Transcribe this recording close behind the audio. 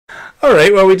All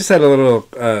right, well, we just had a little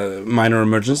minor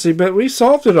emergency, but we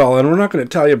solved it all, and we're not going to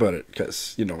tell you about it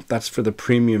because, you know, that's for the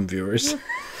premium viewers.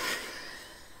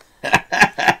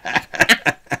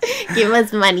 Give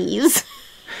us monies.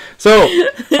 So,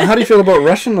 how do you feel about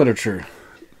Russian literature,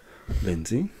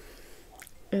 Lindsay?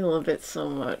 I love it so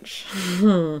much.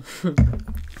 You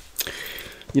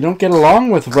don't get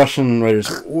along with Russian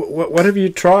writers. What have you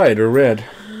tried or read?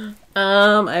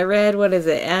 I read, what is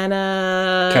it,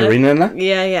 Anna... Karenina?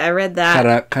 Yeah, I read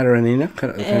that. Karenina?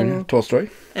 Tolstoy?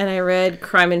 And I read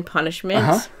Crime and Punishment.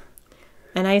 Uh-huh.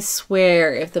 And I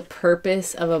swear, if the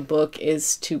purpose of a book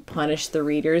is to punish the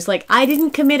readers, like, I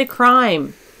didn't commit a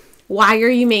crime. Why are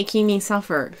you making me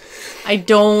suffer? I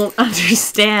don't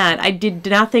understand. I did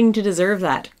nothing to deserve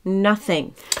that.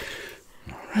 Nothing.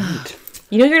 Right.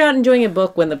 You know you're not enjoying a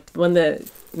book when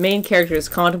the main character is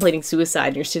contemplating suicide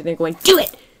and you're sitting there going, do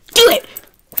it! Do it!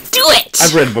 Do it!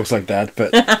 I've read books like that,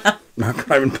 but not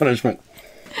Crime and Punishment.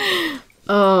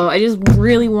 Oh, I just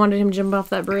really wanted him to jump off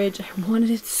that bridge. I wanted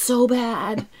it so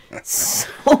bad.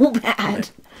 So bad.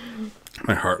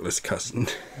 My heartless cousin.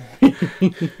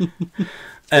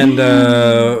 And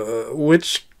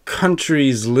which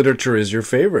country's literature is your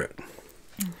favorite?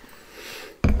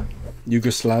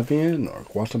 Yugoslavian or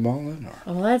Guatemalan?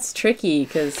 Or... Well, that's tricky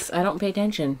because I don't pay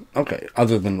attention. Okay,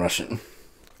 other than Russian.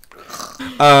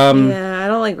 Yeah, I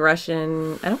don't like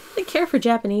Russian. I don't really care for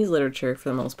Japanese literature for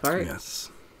the most part. Yes.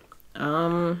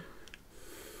 Yeah.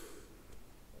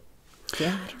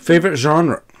 Favorite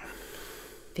genre?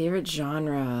 Favorite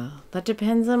genre? That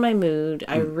depends on my mood.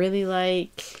 I really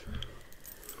like...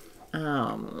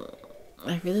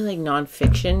 I really like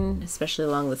nonfiction, especially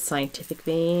along the scientific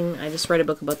vein. I just read a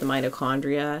book about the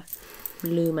mitochondria.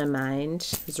 Blew my mind.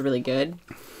 It was really good.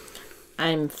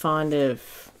 I'm fond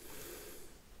of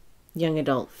young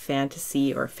adult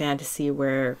fantasy or fantasy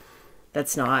where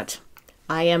that's not,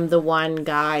 I am the one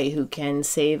guy who can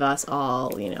save us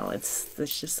all. You know, it's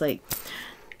just like,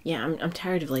 yeah, I'm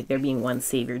tired of like there being one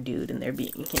savior dude and there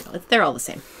being, you know, they're all the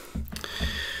same.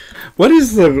 What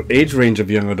is the age range of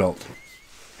young adult?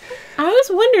 I always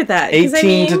wondered that.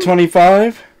 18 to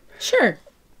 25? Sure.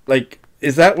 Like,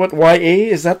 is that what YA?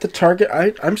 Is that the target?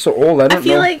 I'm so old, I don't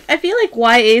know. I feel like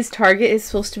YA's target is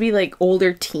supposed to be like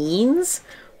older teens,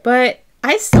 but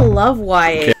I still love YA.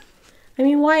 Okay. I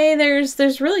mean, YA,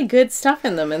 there's really good stuff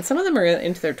in them, and some of them are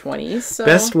into their 20s. So.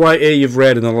 Best YA you've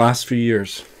read in the last few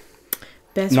years?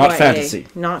 Best not YA. Fantasy.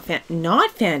 Not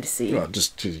fantasy. Well,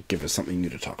 just to give us something new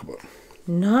to talk about.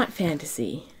 Not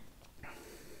fantasy.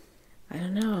 I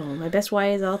don't know. My best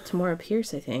YA is Altamora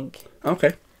Pierce, I think.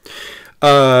 Okay.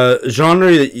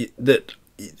 Genre that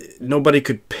nobody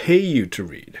could pay you to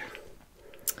read.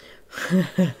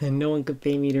 No one could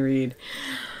pay me to read.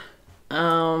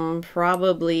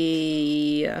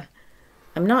 Probably...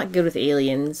 I'm not good with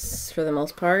aliens, for the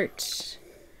most part.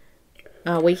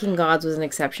 Waking Gods was an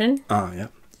exception. Ah, yeah.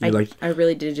 I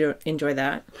really did enjoy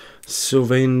that.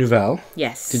 Sylvain Neuvel.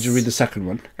 Yes. Did you read the second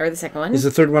one? I read the second one. Is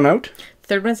the third one out?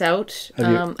 Third one's out. I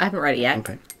haven't read it yet.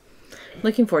 Okay.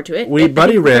 Looking forward to it.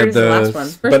 Buddy read the last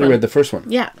one. read the first one.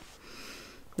 Yeah.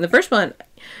 The first one,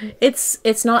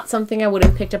 it's not something I would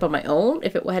have picked up on my own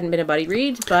if it hadn't been a buddy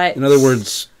read, but... In other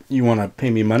words, you want to pay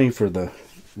me money for the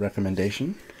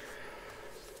recommendation?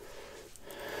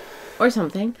 Or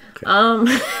something.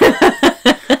 Okay.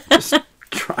 Just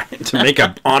trying to make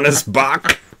an honest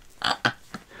buck.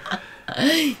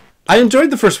 I enjoyed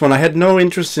the first one. I had no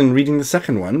interest in reading the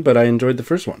second one, but I enjoyed the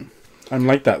first one. I'm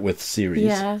like that with series.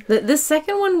 Yeah. The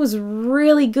second one was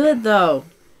really good, though.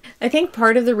 I think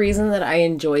part of the reason that I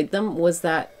enjoyed them was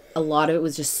that a lot of it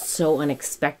was just so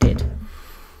unexpected.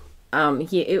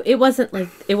 It wasn't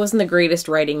the greatest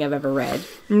writing I've ever read.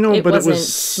 No, but it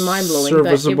was mind-blowing,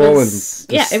 serviceable, but it was,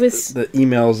 and it was the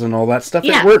emails and all that stuff.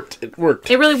 Yeah, It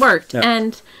worked. It really worked, yeah.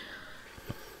 And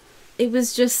it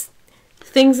was just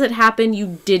things that happened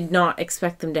you did not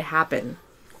expect them to happen,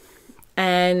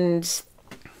 and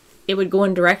it would go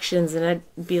in directions, and I'd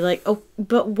be like, "Oh,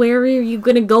 but where are you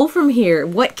going to go from here?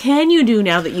 What can you do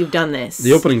now that you've done this?"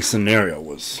 The opening scenario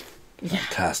was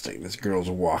fantastic. This girl's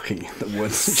walking in the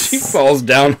woods, and she falls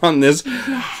down on this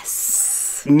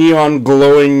neon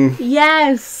glowing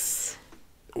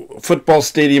football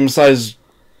stadium sized,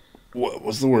 what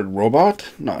was the word, robot?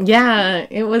 No. Yeah,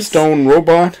 it was stone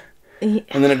robot. And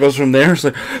then it goes from there. It's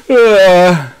like,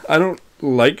 I don't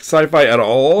like sci-fi at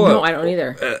all. No, I don't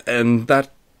either. And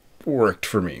that worked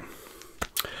for me.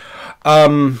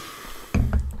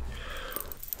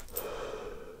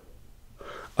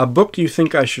 A book you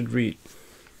think I should read?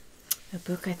 A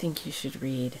book I think you should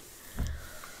read.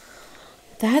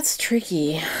 That's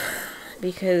tricky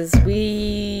because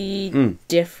we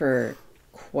differ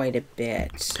quite a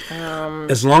bit.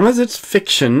 As long as it's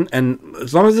fiction, and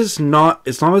as long as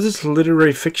it's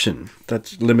literary fiction,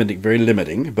 that's limiting, very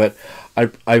limiting. But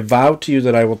I vow to you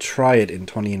that I will try it in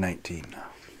 2019.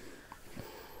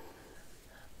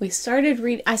 I started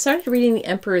reading The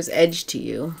Emperor's Edge to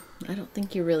you. I don't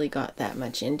think you really got that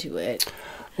much into it.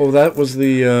 Oh, that was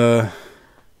the...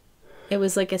 It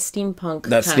was like a steampunk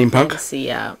That kind of steampunk? fantasy,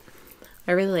 yeah.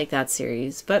 I really like that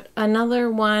series. But another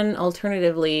one,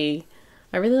 alternatively,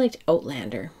 I really liked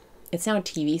Outlander. It's now a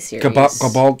TV series.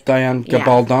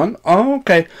 Gabaldon? Oh,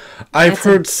 okay. I've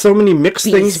heard so many mixed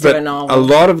things, but a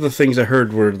lot of the things I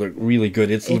heard were really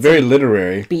good. It's very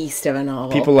literary. Beast of a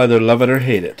novel. People either love it or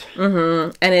hate it.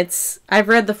 Mm-hmm. And I've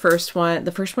read the first one.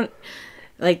 The first one,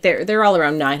 like, they're all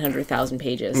around 900,000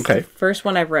 pages. Okay. The first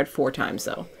one I've read 4 times,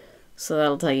 though. So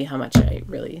that'll tell you how much I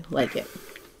really like it.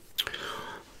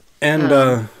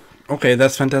 And, okay,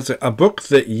 that's fantastic. A book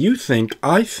that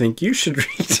I think you should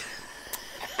read.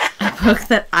 A book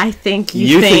that I think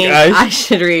you think I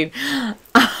should read.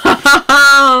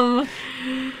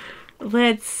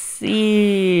 Let's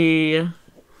see.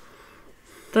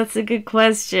 That's a good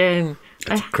question.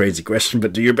 That's a crazy question,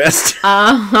 but do your best.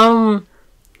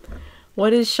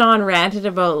 What has Shawn ranted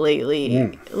about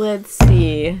lately? Let's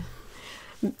see.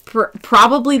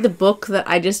 Probably the book that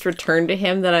I just returned to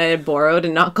him that I had borrowed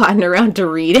and not gotten around to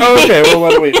reading. Oh, okay, well,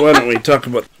 why don't we talk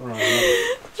about...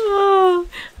 Oh,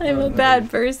 I'm a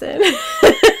bad person. We're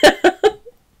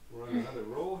on another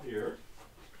roll here.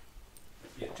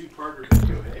 Be a two-parter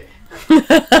video, hey?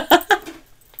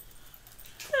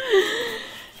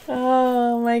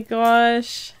 Oh my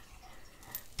gosh.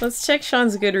 Let's check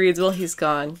Shawn's Goodreads while he's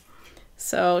gone.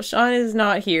 So, Shawn is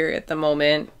not here at the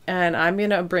moment, and I'm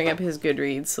going to bring up his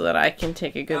Goodreads so that I can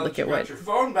take a good look at what... Your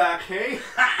phone back, hey?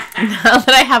 Now that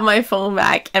I have my phone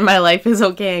back and my life is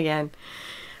okay again.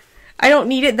 I don't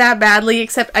need it that badly,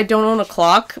 except I don't own a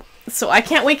clock, so I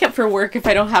can't wake up for work if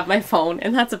I don't have my phone,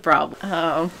 and that's a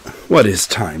problem. What is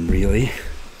time, really?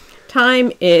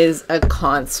 Time is a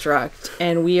construct,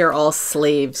 and we are all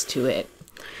slaves to it.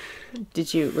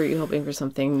 Were you hoping for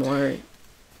something more...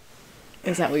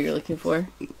 Is that what you're looking for?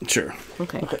 Sure.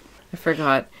 Okay. I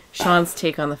forgot. Shawn's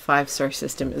take on the 5-star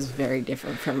system is very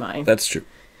different from mine. That's true.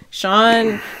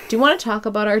 Shawn, do you want to talk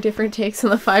about our different takes on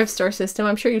the 5-star system?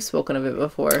 I'm sure you've spoken of it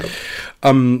before.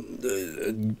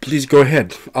 Please go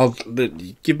ahead.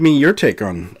 Give me your take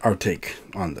on our take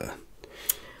on the...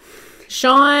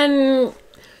 Shawn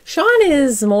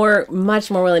is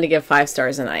much more willing to give 5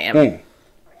 stars than I am.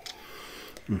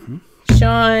 Mm-hmm.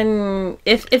 Shawn,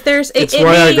 if there's... It's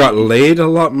why I got laid a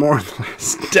lot more in the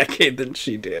last decade than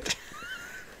she did.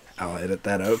 I'll edit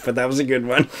that out, but that was a good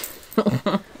one.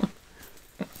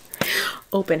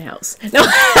 Open house. No.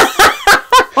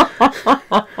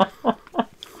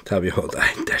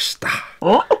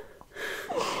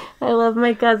 I love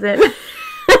my cousin.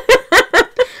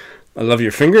 I love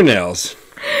your fingernails.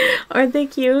 Aren't they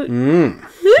cute?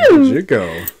 Where'd you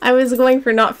go? I was going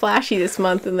for not flashy this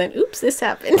month, and then, oops, this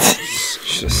happened.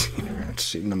 Just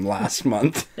seen them last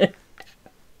month. They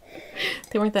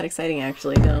weren't that exciting,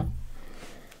 actually, no.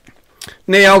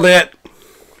 Nailed it.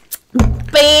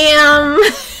 Bam!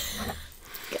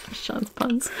 Gosh, Shawn's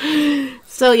puns.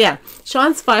 So, yeah,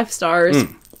 Shawn's 5 stars.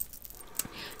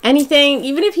 Anything,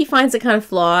 even if he finds it kind of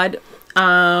flawed...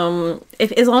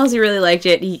 as long as he really liked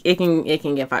it, it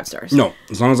can get 5 stars. No,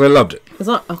 as long as I loved it. As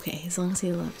long as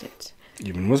he loved it.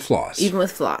 Even with flaws.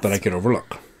 That I could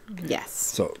overlook. Yes.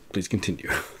 So, please continue.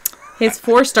 His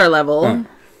 4-star level.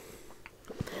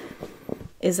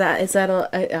 Is that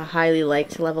a highly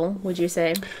liked level, would you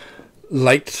say?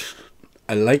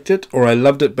 I liked it, or I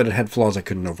loved it, but it had flaws I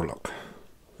couldn't overlook.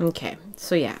 Okay,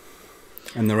 so yeah.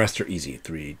 And the rest are easy.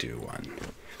 3, 2, 1.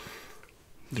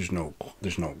 There's no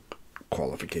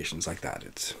qualifications like that.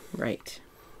 It's right.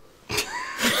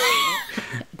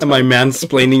 Am I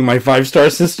mansplaining my 5-star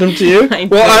system to you?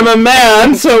 Well, I'm a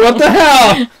man, so what the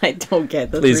hell? I don't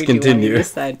get the Please continue. You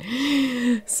said.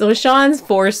 So Shawn's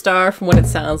 4-star, from what it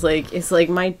sounds like, is like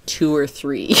my 2 or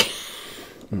 3.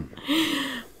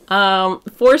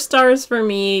 4 stars for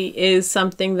me is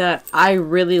something that I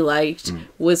really liked,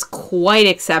 was quite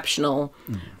exceptional,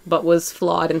 but was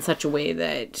flawed in such a way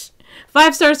that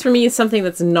 5 stars for me is something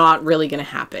that's not really going to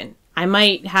happen. I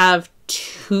might have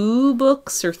 2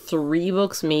 books or 3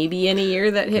 books maybe in a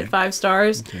year that hit 5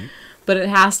 stars, but it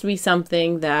has to be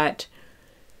something that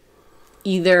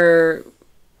either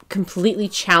completely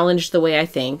challenged the way I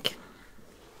think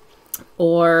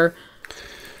or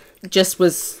just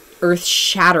was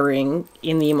earth-shattering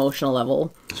in the emotional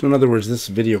level. So in other words, this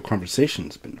video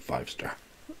conversation's been 5-star.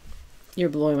 You're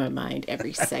blowing my mind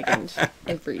every second.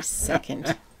 Every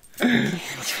second.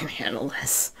 Can't even handle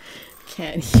this.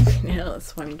 Can't even handle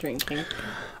this what I'm drinking.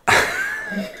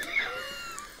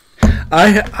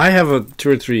 I have a 2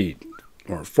 or 3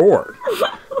 or 4,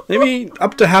 maybe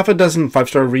up to half a dozen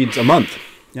 5-star reads a month.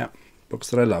 Yeah, books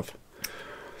that I love.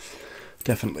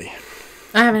 Definitely.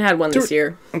 I haven't had one this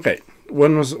year. Okay, what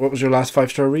was your last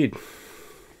 5-star read?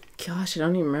 Gosh, I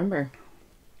don't even remember.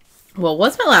 Well,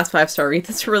 what's my last 5-star read?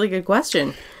 That's a really good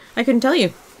question. I couldn't tell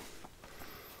you.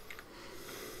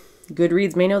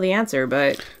 Goodreads may know the answer,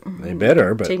 but They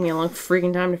better, but take me a long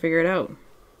freaking time to figure it out.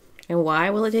 And why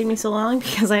will it take me so long?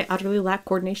 Because I utterly lack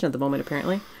coordination at the moment,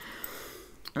 apparently.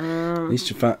 at least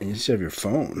you have your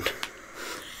phone.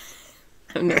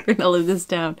 I'm never going to live this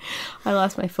down. I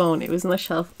lost my phone. It was on the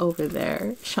shelf over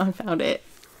there. Shawn found it.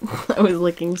 I was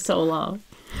looking so long.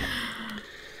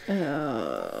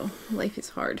 Oh, life is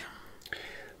hard.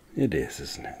 It is,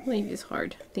 isn't it? Life is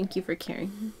hard. Thank you for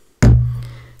caring.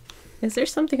 Is there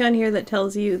something on here that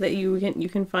tells you that you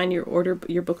can find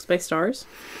your books by stars?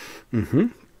 Mm-hmm.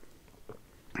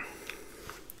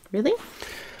 Really?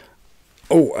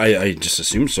 Oh, I just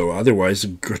assume so. Otherwise,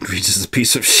 Goodreads is a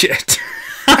piece of shit.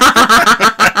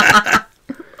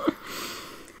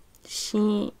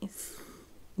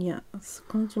 Yes.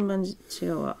 この順番違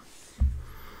うわ。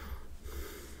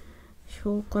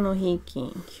評価の平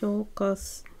均。評価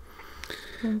す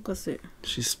る。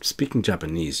 She's speaking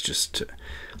Japanese just to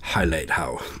highlight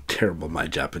how terrible my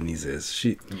Japanese is.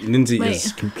 Lindsey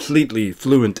is completely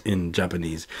fluent in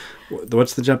Japanese.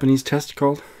 What's the Japanese test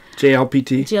called?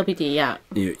 JLPT? JLPT, yeah.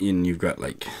 You've got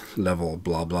like level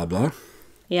blah blah blah.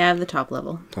 Yeah, I have the top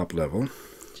level. Top level.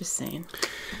 Just saying.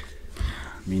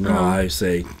 I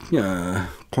say,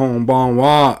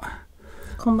 konbanwa.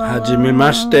 こんばんは。はじめ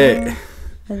まして。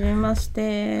はじめまし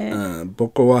て。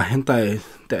僕は変態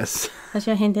です。私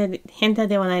は変態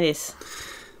ではないです。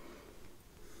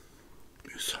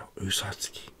嘘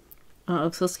つき。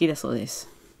嘘つきだそうです。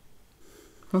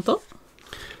本当?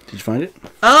 Did you find it?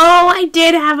 Oh, I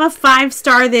did have a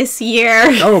 5-star this year.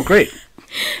 Oh, great.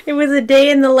 It was a day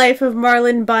in the life of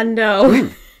Marlon Bundo.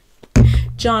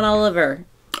 John Oliver.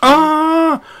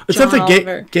 Ah, is that the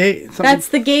Oliver. gay? That's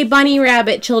the Gay Bunny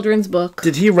Rabbit children's book.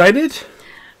 Did he write it?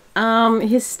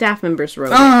 His staff members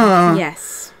wrote it.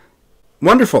 Yes.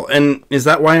 Wonderful. And is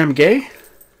that why I'm gay?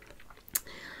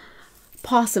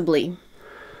 Possibly.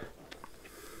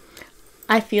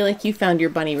 I feel like you found your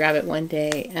bunny rabbit one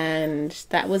day and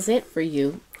that was it for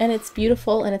you. And it's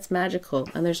beautiful and it's magical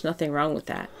and there's nothing wrong with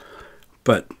that.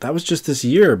 But that was just this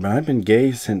year, man. I've been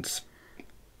gay since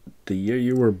the year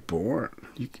you were born.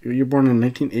 You were born in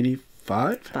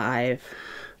 1985? 5.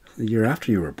 The year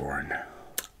after you were born.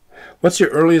 What's your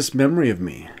earliest memory of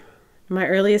me? My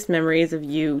earliest memories of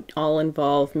you all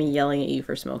involve me yelling at you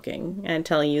for smoking and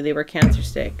telling you they were cancer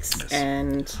sticks. Yes.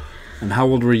 And how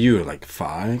old were you? Like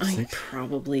 5, 6?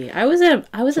 Probably. I was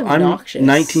obnoxious. I'm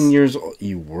 19 years old.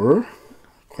 You were?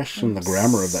 Question the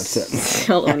grammar of that sentence.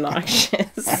 Still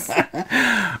obnoxious.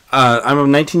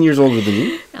 I'm 19 years older than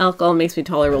you. Alcohol makes me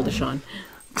tolerable to Shawn.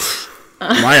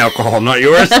 My alcohol, not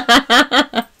yours.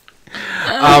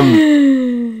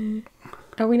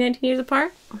 Are we 19 years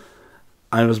apart?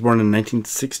 I was born in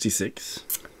 1966.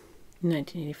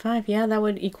 1985, yeah, that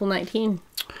would equal 19.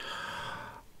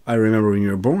 I remember when you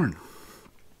were born.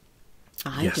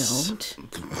 I don't.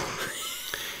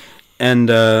 And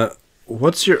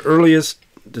what's your earliest...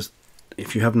 Just,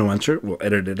 if you have no answer, we'll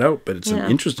edit it out, but it's an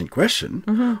interesting question.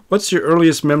 Mm-hmm. What's your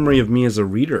earliest memory of me as a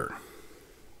reader?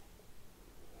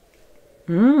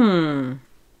 I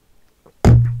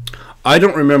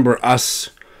don't remember us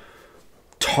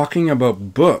talking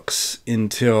about books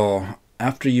until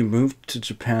after you moved to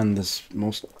Japan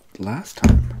last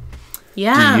time.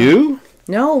 Yeah. Do you?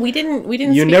 No, we didn't.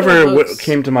 You never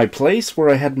came to my place where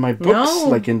I had my books,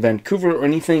 like in Vancouver or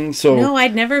anything. So no,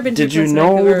 I'd never been. Did you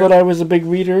know that I was a big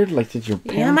reader? Like, did your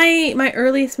parents? Yeah, my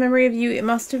earliest memory of you, it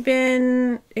must have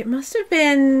been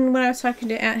when I was talking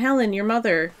to Aunt Helen, your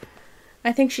mother.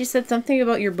 I think she said something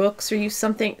about your books, or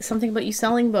something about you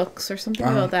selling books, or something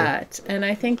about that. And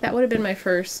I think that would have been my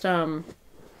first.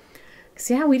 'Cause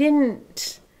yeah, we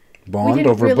didn't bond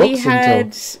over really books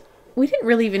until. We didn't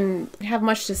really even have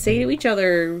much to say to each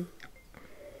other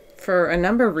for a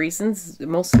number of reasons.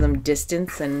 Most of them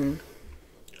distance and,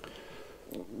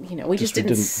 we just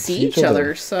didn't see each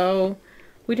other. So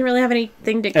we didn't really have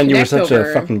anything to connect over. And you were such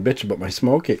a fucking bitch about my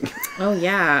smoking. Oh,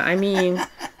 yeah. I mean,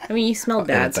 you smelled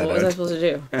bad, so what was I supposed to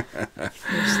do?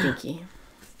 You're stinky.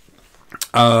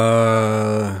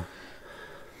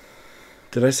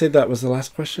 Did I say that was the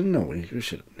last question? No, we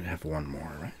should have one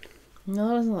more, right? No,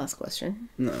 that wasn't the last question.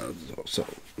 No, so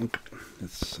okay.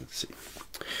 Let's see.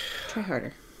 Try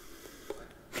harder.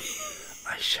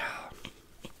 I shall.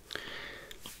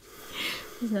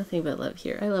 There's nothing but love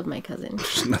here. I love my cousin.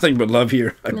 There's nothing but love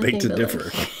here. I beg to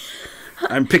differ.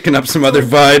 I'm picking up some other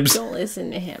vibes. Don't listen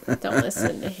to him. Don't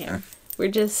listen to him. We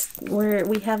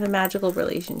have a magical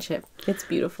relationship. It's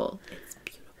beautiful. It's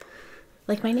beautiful.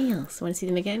 Like my nails. Want to see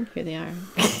them again? Here they are.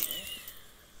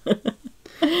 Want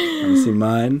to see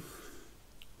mine?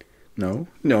 No.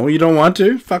 No, you don't want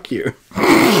to? Fuck you.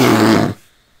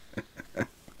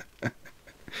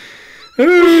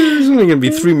 There's only going to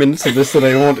be 3 minutes of this that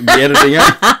I won't be editing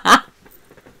out.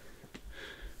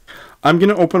 I'm going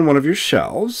to open one of your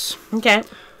shelves. Okay.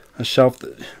 A shelf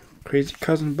that... Crazy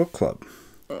Cousin Book Club.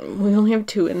 We only have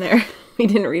 2 in there. We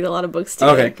didn't read a lot of books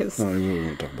together. Okay. No, we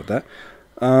won't talk about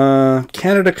that.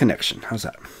 Canada Connection. How's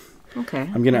that? Okay.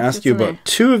 I'm going to ask you about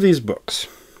 2 of these books.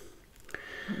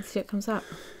 Let's see what comes up.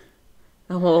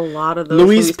 A whole lot of those.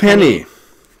 Louise Penny.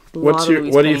 What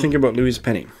do you think about Louise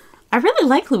Penny? I really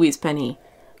like Louise Penny.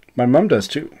 My mom does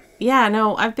too. Yeah,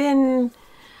 no,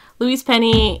 Louise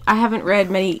Penny, I haven't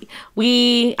read many.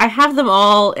 I have them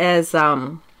all as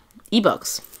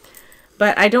ebooks,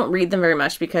 but I don't read them very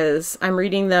much because I'm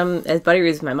reading them as buddy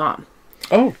reads with my mom.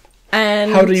 Oh.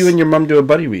 And how do you and your mom do a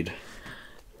buddy read?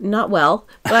 Not well,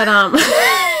 but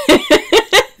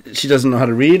she doesn't know how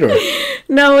to read, or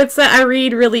no, it's that I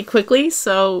read really quickly,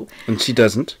 so and she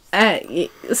doesn't.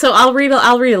 So I'll read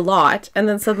a lot, and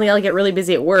then suddenly I'll get really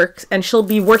busy at work, and she'll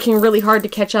be working really hard to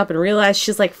catch up, and realize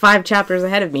she's like 5 chapters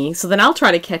ahead of me. So then I'll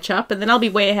try to catch up, and then I'll be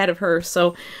way ahead of her.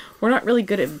 So we're not really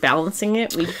good at balancing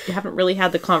it. We haven't really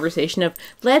had the conversation of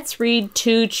let's read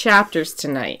 2 chapters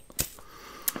tonight.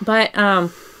 But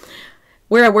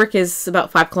where I work is about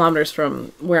 5 kilometers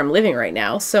from where I'm living right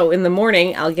now. So in the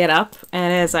morning, I'll get up,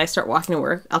 and as I start walking to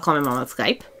work, I'll call my mom on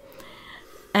Skype.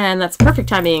 And that's perfect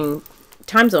timing,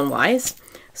 time zone-wise.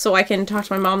 So I can talk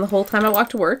to my mom the whole time I walk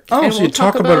to work. Oh, so you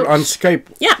talk about it on Skype?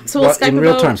 Yeah, so we'll Skype in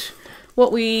real time.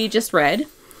 What we just read.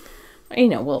 You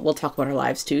know, we'll talk about our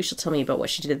lives, too. She'll tell me about what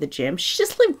she did at the gym. She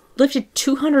just lifted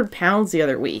 200 pounds the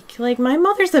other week. Like, my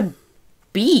mother's a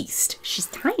beast. She's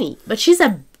tiny, but she's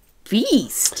a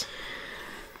beast.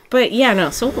 But yeah,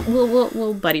 no. So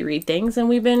we'll buddy read things, and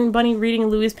we've been buddy reading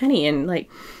Louise Penny, and like,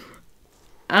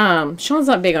 Shawn's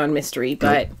not big on mystery,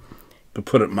 but to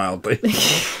put it mildly,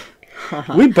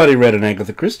 we buddy read an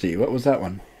Agatha Christie. What was that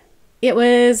one? It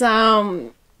was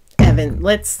Evan.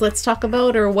 Let's talk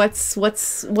about, or what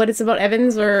it's about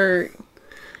Evans, or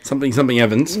something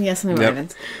Evans. Yeah, something about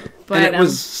Evans. But and it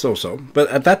was so. But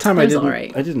at that time, I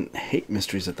didn't hate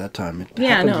mysteries at that time. It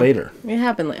happened later. It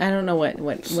happened. I don't know what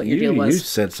your deal was. You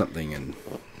said something and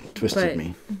twisted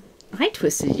me. I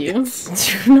twisted you.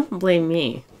 Do not blame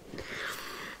me.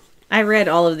 I read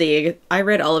all of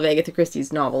Agatha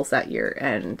Christie's novels that year,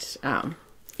 and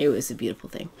it was a beautiful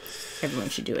thing. Everyone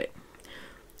should do it.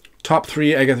 Top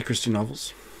 3 Agatha Christie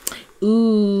novels.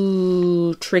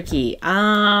 Ooh, tricky.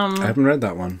 I haven't read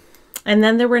that one. And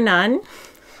Then There Were None.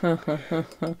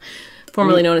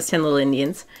 Formerly known as 10 Little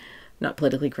Indians. Not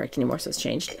politically correct anymore, so it's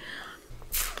changed.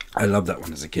 I loved that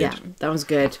one as a kid. Yeah, that was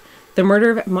good. The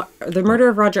Murder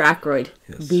of Roger Ackroyd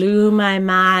blew my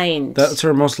mind. That's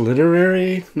her most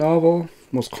literary novel,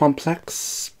 most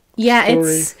complex. Yeah,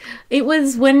 story. It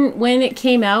was when it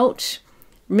came out,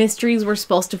 mysteries were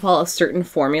supposed to follow a certain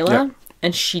formula,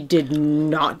 and she did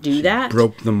not do that.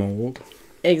 Broke the mold.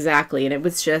 Exactly, and it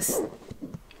was just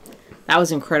that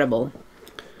was incredible.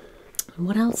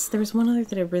 What else? There was one other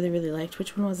that I really, really liked.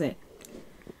 Which one was it?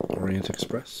 Orient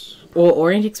Express. Well,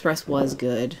 Orient Express was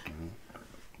good.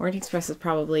 Orient Express is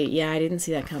probably... Yeah, I didn't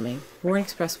see that coming. Orient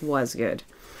Express was good.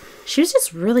 She was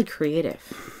just really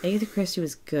creative. Agatha Christie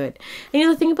was good.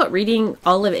 And the thing about reading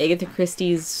all of Agatha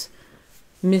Christie's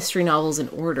mystery novels in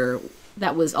order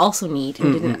that was also neat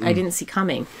and I didn't see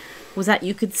coming was that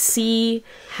you could see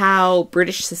how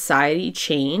British society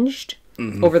changed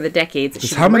over the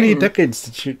decades. How many decades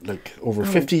did she, over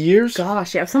 50 years?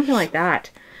 Gosh, yeah, something like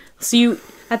that. So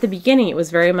at the beginning, it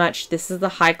was very much, this is the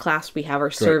high class, we have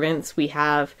our servants,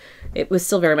 it was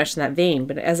still very much in that vein,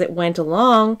 but as it went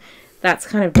along, that's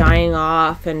kind of dying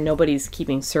off, and nobody's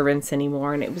keeping servants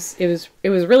anymore, and it was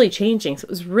really changing. So it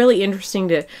was really interesting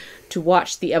to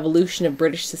watch the evolution of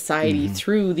British society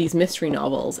through these mystery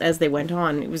novels as they went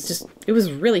on. It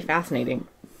was really fascinating.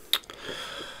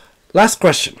 Last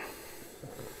question.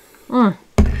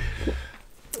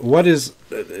 What is,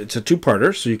 it's a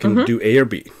 2-parter, so you can do A or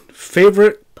B.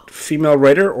 Favorite female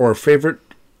writer or favorite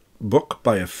book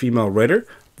by a female writer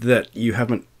that we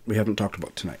haven't talked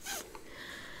about tonight?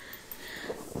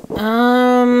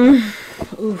 I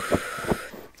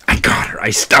got her.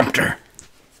 I stumped her.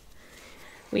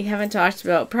 We haven't talked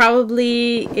about,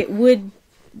 probably it would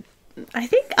I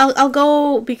think I'll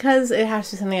go, because it has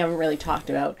to be something I haven't really talked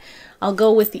about. I'll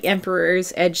go with the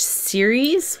Emperor's Edge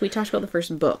series. We talked about the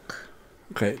first book.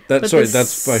 Okay.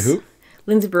 That's by who?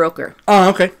 Lindsey Broker. Oh,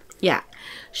 okay. Yeah.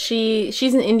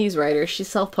 She's an indies writer. She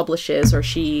self-publishes, or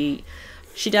she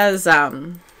does,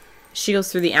 she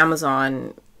goes through the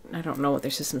Amazon, I don't know what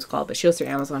their system's called, but she goes through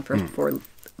Amazon first before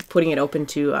putting it open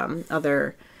to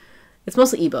other, it's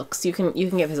mostly ebooks. You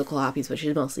can get physical copies, but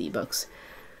she's mostly ebooks.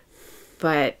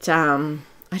 But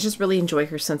I just really enjoy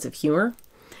her sense of humor.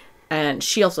 And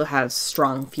she also has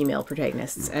strong female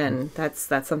protagonists, and that's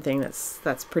something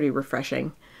that's pretty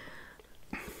refreshing.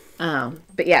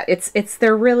 But yeah,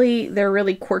 they're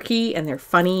really quirky and they're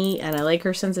funny, and I like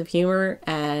her sense of humor,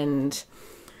 and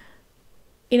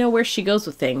you know where she goes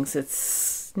with things.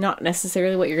 It's not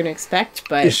necessarily what you're going to expect,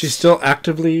 but is she still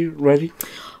actively writing?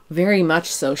 Very much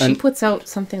so. She puts out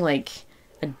something like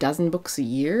 12 books a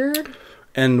year.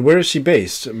 And where is she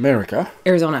based? America?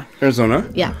 Arizona. Arizona?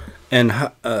 Yeah. And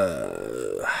how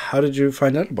did you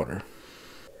find out about her?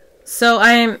 So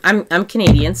I'm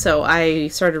Canadian, so I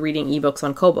started reading ebooks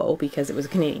on Kobo because it was a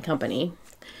Canadian company.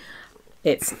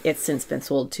 It's since been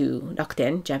sold to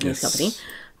Rakuten, Japanese company.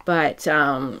 But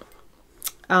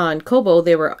on Kobo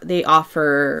they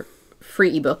offer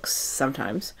free ebooks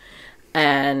sometimes.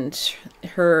 And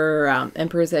her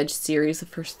Emperor's Edge series, the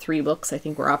first 3 books, I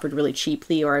think were offered really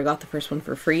cheaply, or I got the first one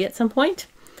for free at some point.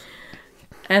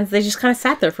 And they just kind of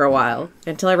sat there for a while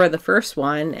until I read the first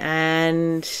one,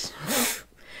 and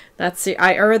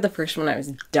I read the first one, I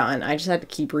was done. I just had to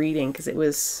keep reading because it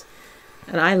was,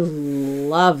 and I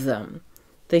love them.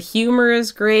 The humor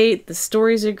is great, the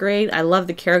stories are great, I love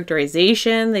the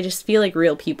characterization. They just feel like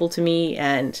real people to me,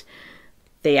 and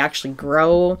they actually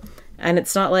grow. And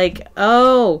it's not like,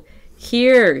 oh,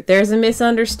 there's a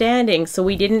misunderstanding, so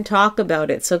we didn't talk about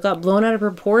it, so it got blown out of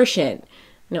proportion.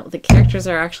 No, the characters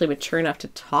are actually mature enough to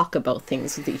talk about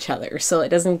things with each other, so it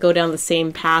doesn't go down the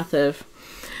same path of,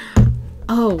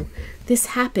 oh, this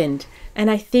happened,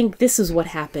 and I think this is what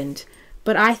happened,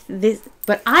 but I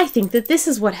think that this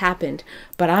is what happened,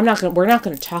 but we're not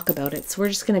gonna talk about it, so we're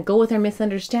just gonna go with our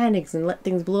misunderstandings and let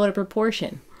things blow out of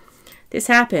proportion. This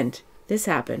happened.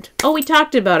 Oh, we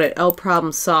talked about it. Oh,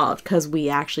 problem solved, because we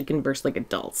actually converse like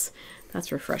adults.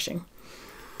 That's refreshing.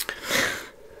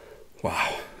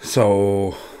 Wow.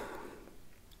 So,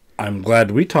 I'm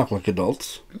glad we talk like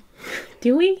adults.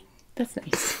 Do we? That's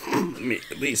nice.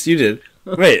 At least you did.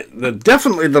 Wait,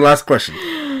 definitely the last question.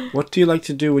 What do you like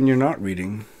to do when you're not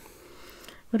reading?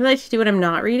 What do I like to do when I'm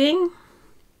not reading?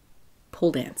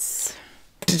 Pole dance.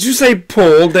 Did you say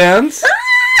pole dance?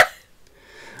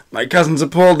 My cousin's a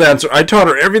pole dancer. I taught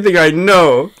her everything I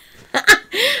know. I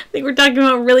think we're talking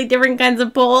about really different kinds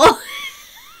of pole.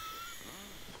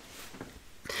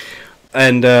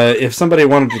 And if somebody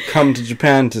wanted to come to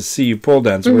Japan to see you pole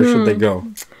dance, where should they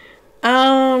go?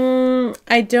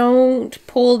 I don't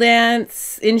pole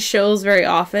dance in shows very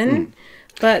often,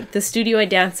 but the studio I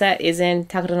dance at is in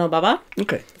Takaranobaba.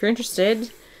 Okay. If you're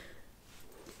interested.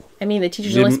 I mean, the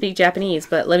teachers only speak Japanese,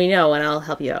 but let me know and I'll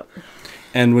help you out.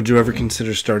 And would you ever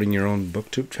consider starting your own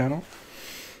booktube channel?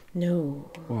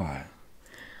 No. Why?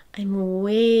 I'm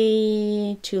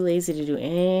way too lazy to do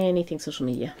anything social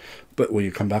media. But will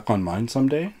you come back on mine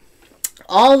someday?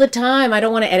 All the time. I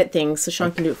don't want to edit things, so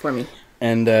Shawn can do it for me.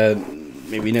 And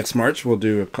maybe next March we'll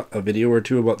do a video or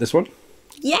 2 about this one.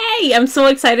 Yay! I'm so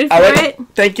excited for it.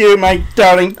 Thank you, my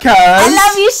darling cuz. I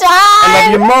love you, Shawn.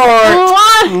 I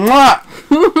love you more.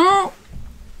 Mwah.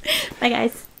 Bye,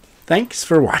 guys. Thanks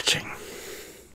for watching.